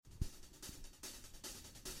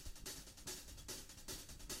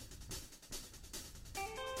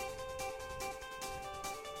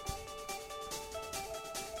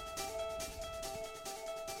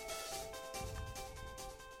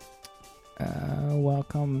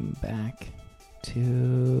welcome back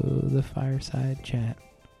to the Fireside Chat.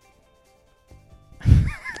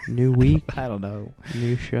 New week. I don't know.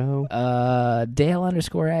 New show.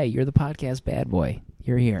 Dale_A, you're the podcast bad boy.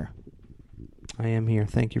 You're here. I am here.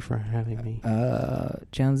 Thank you for having me.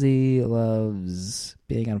 Jonesy loves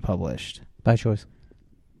being unpublished. By choice.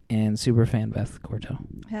 And superfan Beth Corto.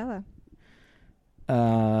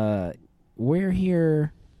 Hello. We're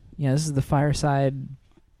here. This is the Fireside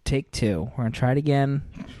take 2. We're going to try it again.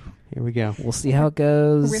 Here we go. We'll see how it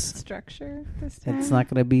goes. Riff structure this time. It's not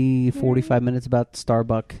going to be 45 minutes about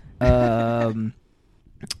Starbucks.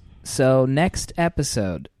 So next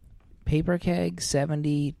episode, Paper Keg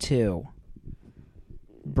 72.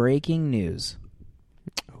 Breaking news.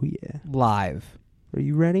 Oh, yeah. Live. Are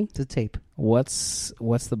you ready? It's a tape. What's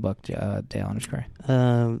the book, Dale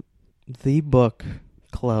 _? The book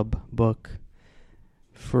club book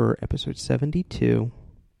for episode 72,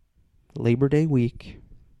 Labor Day week.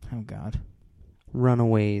 Oh, God.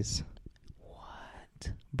 Runaways.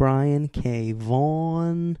 What? Brian K.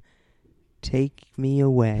 Vaughan, take me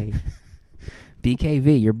away.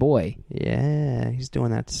 BKV, your boy. Yeah, he's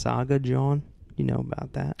doing that Saga, John. You know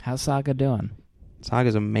about that. How's Saga doing?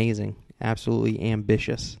 Saga's amazing. Absolutely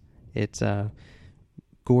ambitious. It's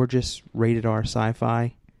gorgeous, rated R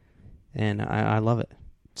sci-fi, and I love it.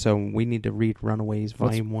 So we need to read Runaways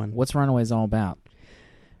Volume 1. What's Runaways all about?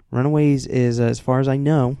 Runaways is, as far as I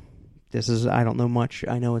know, I don't know much.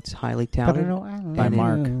 I know it's highly touted. By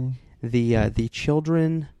Mark. The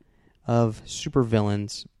children of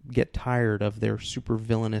supervillains get tired of their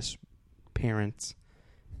supervillainous parents,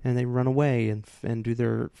 and they run away and do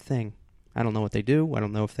their thing. I don't know what they do. I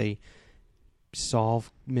don't know if they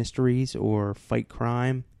solve mysteries or fight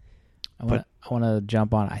crime. I want to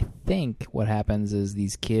jump on. I think what happens is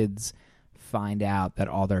these kids find out that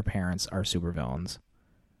all their parents are supervillains.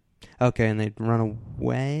 Okay, and they run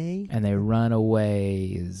away? And they run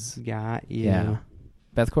aways. Got you. Yeah.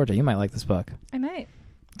 Beth Corto, you might like this book. I might.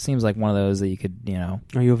 It seems like one of those that you could,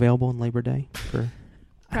 Are you available on Labor Day?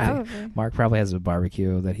 Probably. Mark probably has a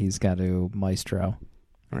barbecue that he's got to maestro,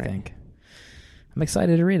 I think. I'm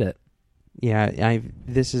excited to read it. Yeah,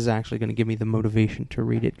 this is actually going to give me the motivation to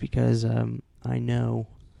read it because I know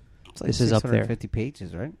It's like this is up there. 650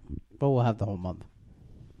 pages, right? But we'll have the whole month.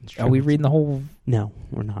 Are we reading the whole... No,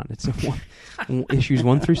 we're not. It's issues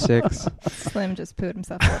 1 through 6. Slim just pooed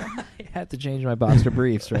himself over. I have to change my boxer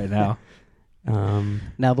briefs right now.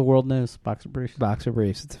 Now the world knows. Boxer briefs. Boxer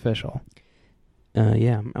briefs. It's official.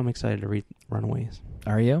 Yeah, I'm excited to read Runaways.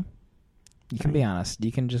 Are you? You can be honest.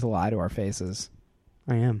 You can just lie to our faces.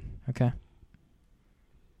 I am. Okay.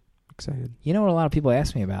 Excited. You know what a lot of people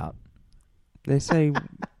ask me about? They say...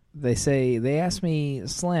 They ask me,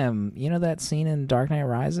 Slim, you know that scene in Dark Knight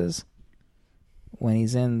Rises? When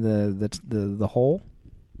he's in the hole?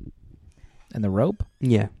 And the rope?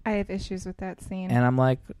 Yeah. I have issues with that scene. And I'm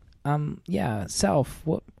like,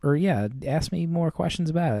 ask me more questions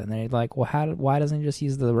about it. And they're like, well, why doesn't he just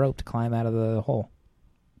use the rope to climb out of the hole?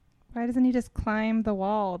 Why doesn't he just climb the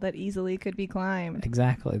wall that easily could be climbed?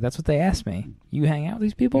 Exactly. That's what they asked me. You hang out with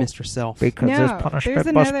these people? Mr. Self. Because his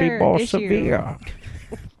punishment must be more severe.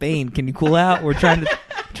 Bane, can you cool out? We're trying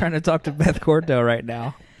to talk to Beth Corto right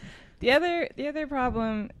now. The other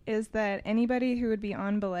problem is that anybody who would be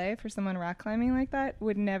on belay for someone rock climbing like that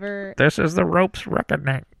would never... This is the rope's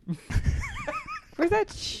reckoning. Where's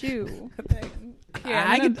that shoe?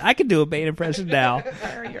 I could do a Bane impression now.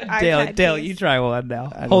 Dale, you try one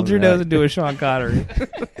now. I Hold your don't know. nose and do a Sean Connery.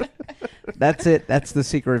 That's it. That's the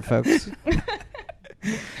secret, folks.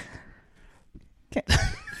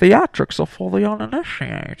 Theatrics are fully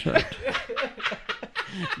uninitiated.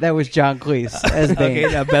 That was John Cleese as Bane.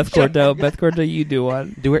 Okay, now Beth Corto, you do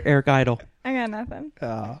one. Do it, Eric Idle. I got nothing.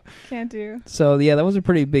 Can't do. So, yeah, that was a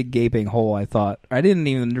pretty big gaping hole, I thought. I didn't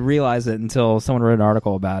even realize it until someone wrote an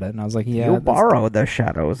article about it, and I was like, yeah. You borrowed the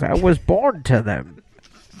shadows. I was born to them.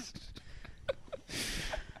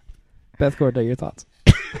 Beth Corto, your thoughts?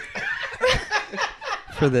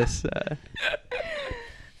 For this.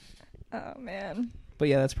 Oh, man. But,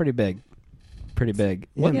 yeah, that's pretty big. Pretty big.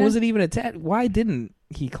 Yeah. What was it even attached? Why didn't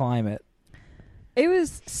he climb it? It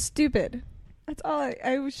was stupid. That's all.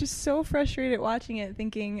 I was just so frustrated watching it,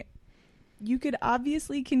 thinking you could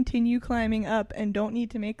obviously continue climbing up and don't need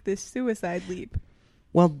to make this suicide leap.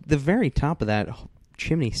 Well, the very top of that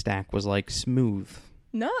chimney stack was like smooth.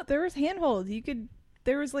 No, there was handholds.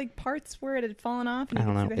 There was like parts where it had fallen off. And I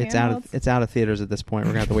don't you know. could see the It's out of theaters at this point.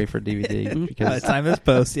 We're gonna have to wait for DVD because Time this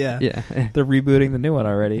post, yeah. yeah. They're rebooting the new one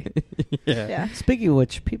already. Yeah. Speaking of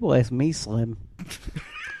which, people ask me, Slim.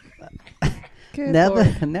 Good now Lord.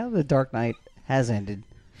 the Dark Knight has ended.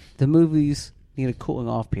 The movies need a cooling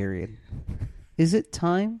off period. Is it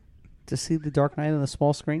time to see The Dark Knight on the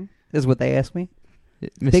small screen? Is what they asked me.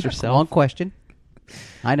 Big, Mr. long Self. question.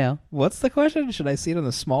 I know. What's the question? Should I see it on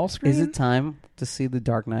the small screen? Is it time to see The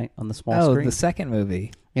Dark Knight on the small Oh, screen? the second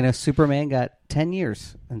movie. You know, Superman got 10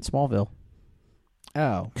 years in Smallville.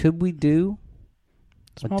 Oh, Could we do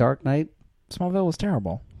a Dark Knight? Smallville was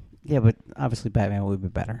terrible. Yeah, but obviously Batman would be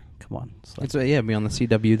better. Come on. It's like- It's be on the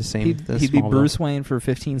CW the same. He'd as be Smallville. Bruce Wayne for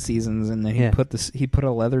 15 seasons, and then Yeah. he put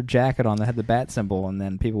a leather jacket on that had the bat symbol, and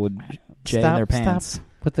then people would jay in Stop, their pants.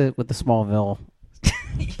 with the Smallville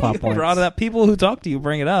plot points. Brought it up. People who talk to you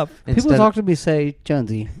bring it up. People talk to me say,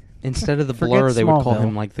 Jonesy, Instead of the Forget blur, they would call Smallville.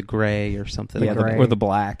 him like the gray or something. Yeah, gray. or the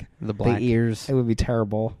black. the black. the ears. It would be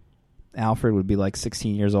terrible. Alfred would be like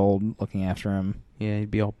 16 years old looking after him. Yeah,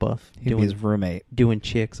 he'd be all buff, He'd be his roommate. doing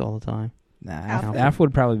chicks all the time. Nah, Alfred. Alfred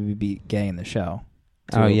would probably be gay in the show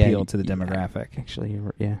to Oh, yeah, appeal to the yeah. demographic. Actually,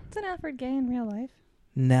 yeah. Isn't Alfred gay in real life?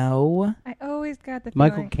 No. I always got the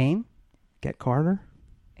Michael feeling Caine? Get Carter.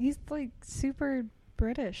 he's like super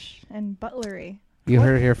British and butlery. You What?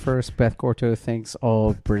 heard it here first. Beth Corto thinks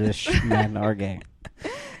all British men are gay.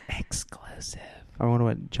 Exclusive. I wonder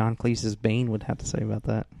what John Cleese's Bane would have to say about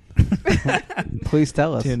that. Please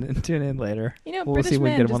tell us. Tune in later. You know, We'll British see if we can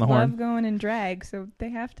men get him just on the horn. love going in drag, so they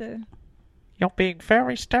have to. You're being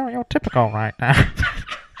very stereotypical right now.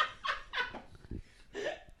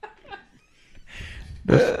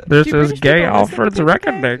 This Do is British Gay people listen to Alfred's British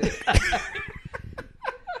Reckoning.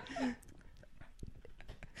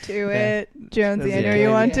 Do Yeah. it, Jonesy. I Yeah. know you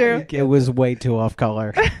want to. It was way too off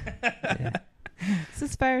color. Yeah. This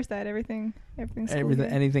is Fireside. Everything's cool here.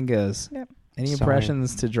 Anything goes. Yep. Any Sorry.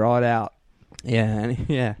 impressions to draw it out?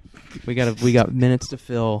 Yeah. We got minutes to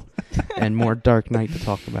fill and more Dark Knight to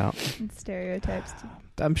talk about. And stereotypes.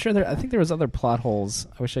 I'm sure I think there was other plot holes.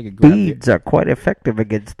 I wish I could grab Beads are quite effective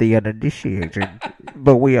against the uninitiated,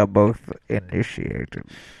 but we are both initiated.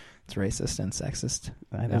 It's racist and sexist.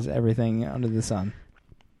 I know. There's everything under the sun.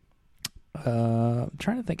 I'm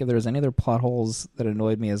trying to think if there was any other plot holes that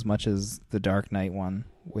annoyed me as much as the Dark Knight one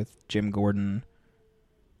with Jim Gordon.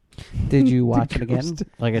 Did you watch it The again? ghost.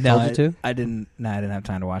 Like I told you to? I didn't. No, I didn't have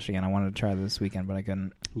time to watch it again. I wanted to try this weekend, but I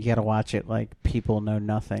couldn't. You got to watch it like people know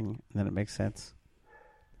nothing, and then it makes sense.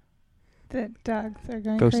 The dogs are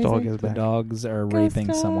going Ghost crazy. dog is The back. dogs are Ghost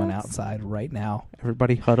raping someone dogs. outside right now.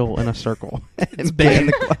 Everybody huddle in a circle. It's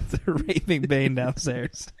Bane. They're raping Bane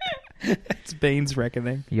downstairs. It's Bane's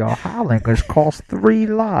reckoning. Your howling has cost 3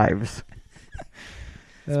 lives.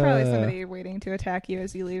 It's probably Uh, somebody waiting to attack you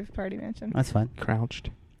as you leave Party Mansion. That's fine. Crouched.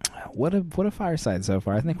 What a fireside so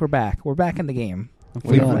far. I think we're back. We're back in the game.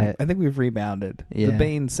 We're doing I it. think we've rebounded. Yeah. The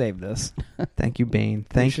Bane saved us. Thank you, Bane.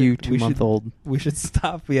 Thank should- you, we 2-month-old. We should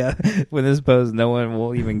stop. Yeah, when this post, no one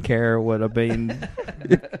will even care what a Bane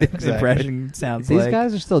impression sounds These like.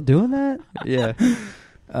 guys are still doing that?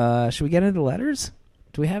 Yeah. Should we get into letters?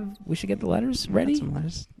 We should get the letters ready. Got some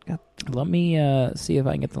letters. Let me see if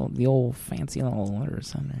I can get the old fancy little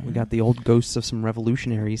letters on there. We got the old ghosts of some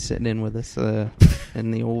revolutionaries sitting in with us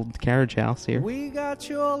in the old carriage house here. We got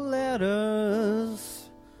your letters.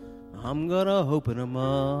 I'm gonna open them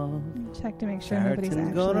up. Check to make sure nobody's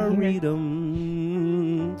Tartan's gonna actually read here.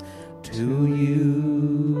 them to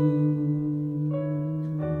you.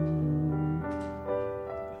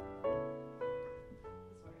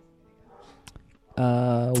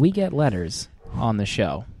 We get letters on the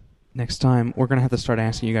show. Next time, we're going to have to start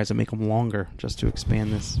asking you guys to make them longer just to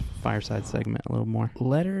expand this fireside segment a little more.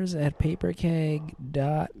 Letters at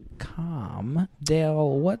paperkeg.com. Dale,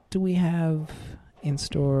 what do we have in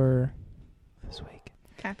store this week?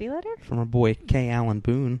 Happy letter? From our boy K. Allen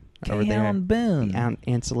Boone over there. Alan Boone. The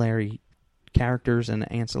ancillary characters and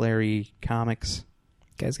ancillary comics.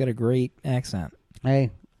 Guy's got a great accent. Hey,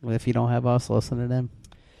 well, if you don't have us, listen to them.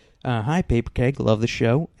 Hi, Paper Keg. Love the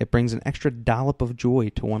show. It brings an extra dollop of joy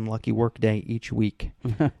to one lucky workday each week.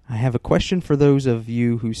 I have a question for those of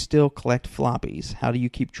you who still collect floppies. How do you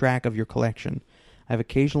keep track of your collection? I've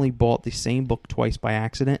occasionally bought the same book twice by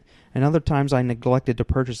accident, and other times I neglected to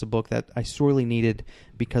purchase a book that I sorely needed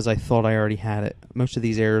because I thought I already had it. Most of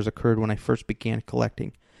these errors occurred when I first began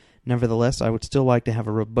collecting. Nevertheless, I would still like to have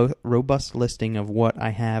a robust listing of what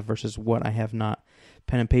I have versus what I have not.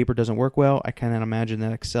 Pen and paper doesn't work well. I cannot imagine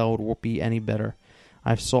that Excel would be any better.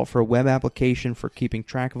 I've sought for a web application for keeping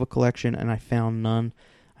track of a collection, and I found none.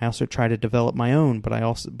 I also tried to develop my own, but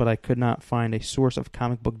I could not find a source of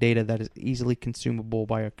comic book data that is easily consumable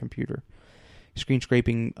by a computer. Screen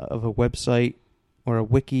scraping of a website or a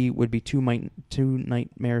wiki would be too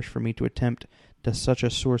nightmarish for me to attempt. Does such a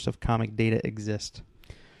source of comic data exist?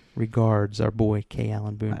 Regards, our boy K.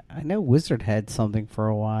 Allen Boone. I know Wizard had something for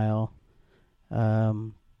a while.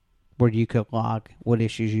 where you could log what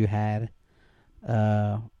issues you had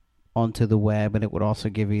onto the web, and it would also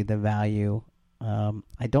give you the value.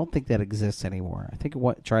 I don't think that exists anymore. I think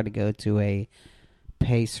it tried to go to a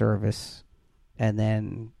pay service and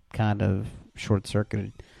then kind of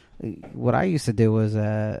short-circuited. What I used to do was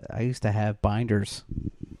I used to have binders,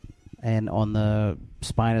 and on the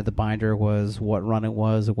spine of the binder was what run it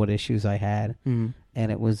was and what issues I had, and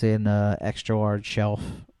it was in a extra large shelf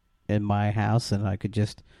in my house, and I could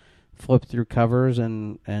just flip through covers,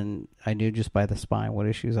 and I knew just by the spine what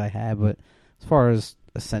issues I had. But as far as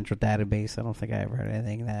a central database, I don't think I ever had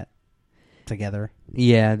anything that together.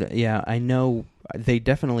 Yeah, I know they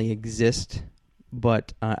definitely exist,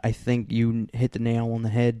 but I think you hit the nail on the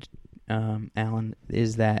head, Alan,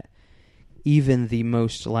 is that even the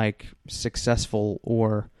most successful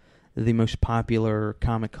or the most popular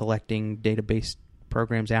comic collecting database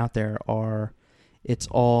programs out there it's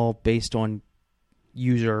all based on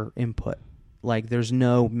user input. There's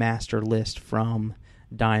no master list from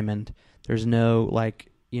Diamond. There's no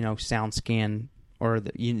SoundScan or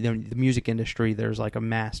the music industry. There's a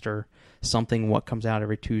master something, what comes out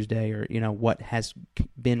every Tuesday, or what has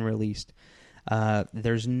been released.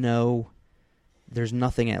 There's nothing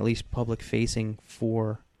at least public facing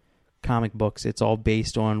for comic books. It's all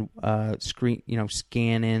based on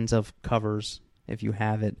scan-ins of covers if you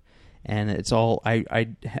have it, and it's all. I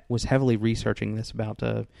was heavily researching this about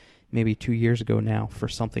maybe 2 years ago now for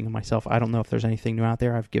something myself. I don't know if there's anything new out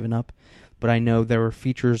there. I've given up, but I know there were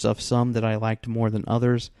features of some that I liked more than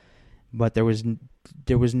others. But there was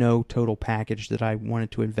no total package that I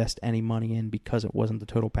wanted to invest any money in because it wasn't the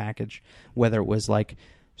total package. Whether it was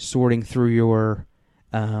sorting through your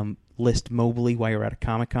list mobily while you're at a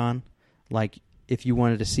Comic-Con, if you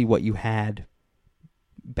wanted to see what you had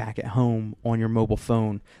back at home on your mobile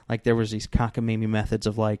phone, there was these cockamamie methods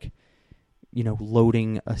of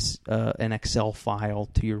loading an Excel file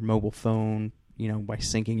to your mobile phone, by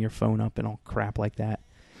syncing your phone up and all crap like that.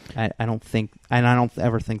 I don't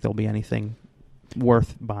ever think there'll be anything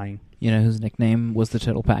worth buying. You know whose nickname was the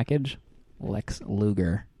total package? Lex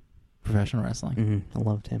Luger, professional wrestling. Mm-hmm. I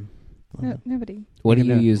loved him. Nobody. What do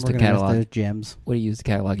you use to catalog those gems? What do you use to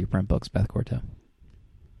catalog your print books, Beth Corto?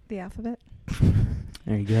 The alphabet.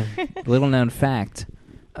 There you go. Little known fact.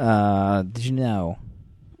 Did you know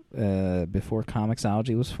before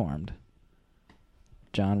Comixology was formed,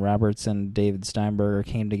 John Roberts and David Steinberger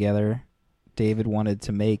came together. David wanted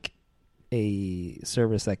to make a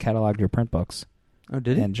service that cataloged your print books. Oh,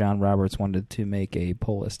 did he? And John Roberts wanted to make a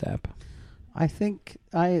pull list app. I think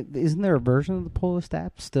isn't there a version of the pull list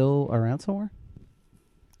app still around somewhere?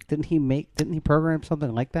 Didn't he program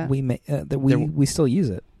something like that? We still use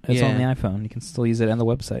it. It's on the iPhone. You can still use it on the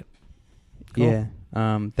website. Cool.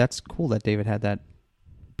 Yeah. That's cool that David had that,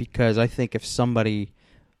 because I think if somebody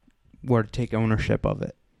were to take ownership of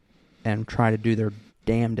it and try to do their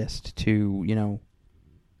damnedest to,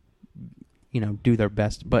 do their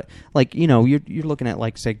best, but you're looking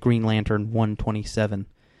at say Green Lantern 127.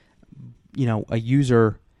 A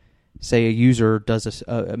user does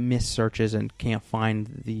a miss searches and can't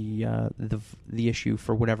find the issue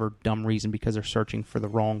for whatever dumb reason because they're searching for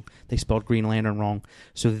they spelled Green Lantern wrong,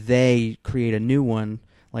 so they create a new one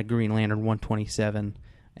like Green Lantern 127,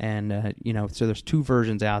 and so there's two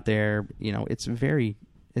versions out there.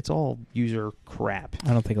 It's all user crap.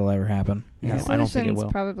 I don't think it'll ever happen. No, I don't think it will.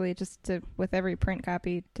 Probably just with every print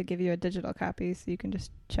copy to give you a digital copy, so you can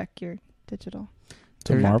just check your digital.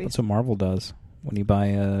 That's what Marvel does. When you buy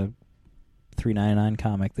a $3.99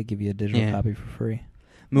 comic, they give you a digital copy for free.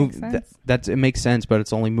 It makes sense, but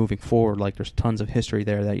it's only moving forward. There's tons of history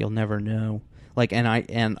there that you'll never know.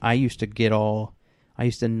 I used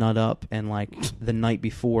to nut up, and the night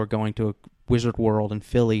before going to a Wizard World in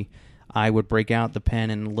Philly, I would break out the pen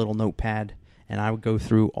and a little notepad, and I would go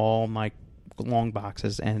through all my long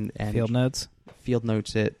boxes and field notes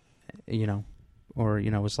it, or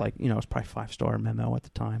it was it was probably 5-star memo at the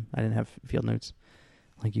time. I didn't have field notes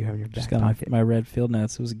like you have in your back pocket. Just got my red field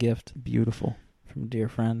notes. It was a gift, beautiful, from a dear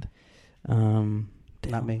friend.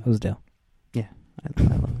 Not me. It was Dale. Yeah, I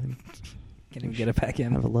love him. Can you get it back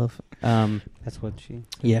in? Have a love. That's what she.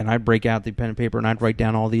 Yeah, and I'd break out the pen and paper and I'd write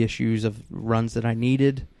down all the issues of runs that I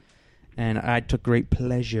needed, and I took great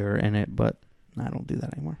pleasure in it. But I don't do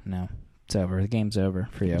that anymore. No, it's over. The game's over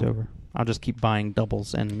for you. It's over. I'll just keep buying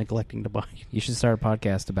doubles and neglecting to buy. You should start a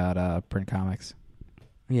podcast about print comics.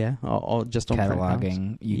 Yeah, I'll just on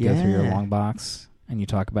cataloging. You go through your long box and you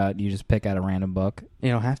just pick out a random book.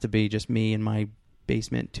 It'll have to be just me in my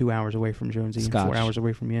basement, 2 hours away from Jonesy, and 4 hours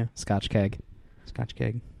away from you. Scotch keg.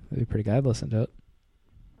 That'd be pretty good. I'd listen to it.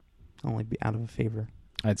 Only be out of a favor.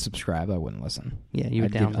 I'd subscribe. I wouldn't listen. Yeah, you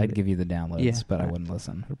would download I'd it. give you the downloads, Yeah, but I alright. wouldn't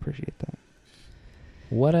listen. I appreciate that.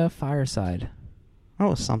 What a fireside. That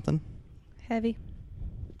was something. Heavy.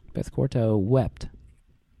 Beth Quarto wept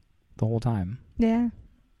the whole time. Yeah.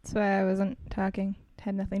 That's why I wasn't talking.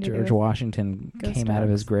 Had nothing to do George with Washington ghost came out of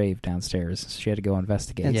his dogs. grave downstairs. She had to go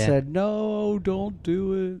investigate. And Yeah. said, "No, don't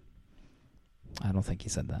do it." I don't think he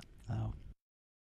said that. Oh,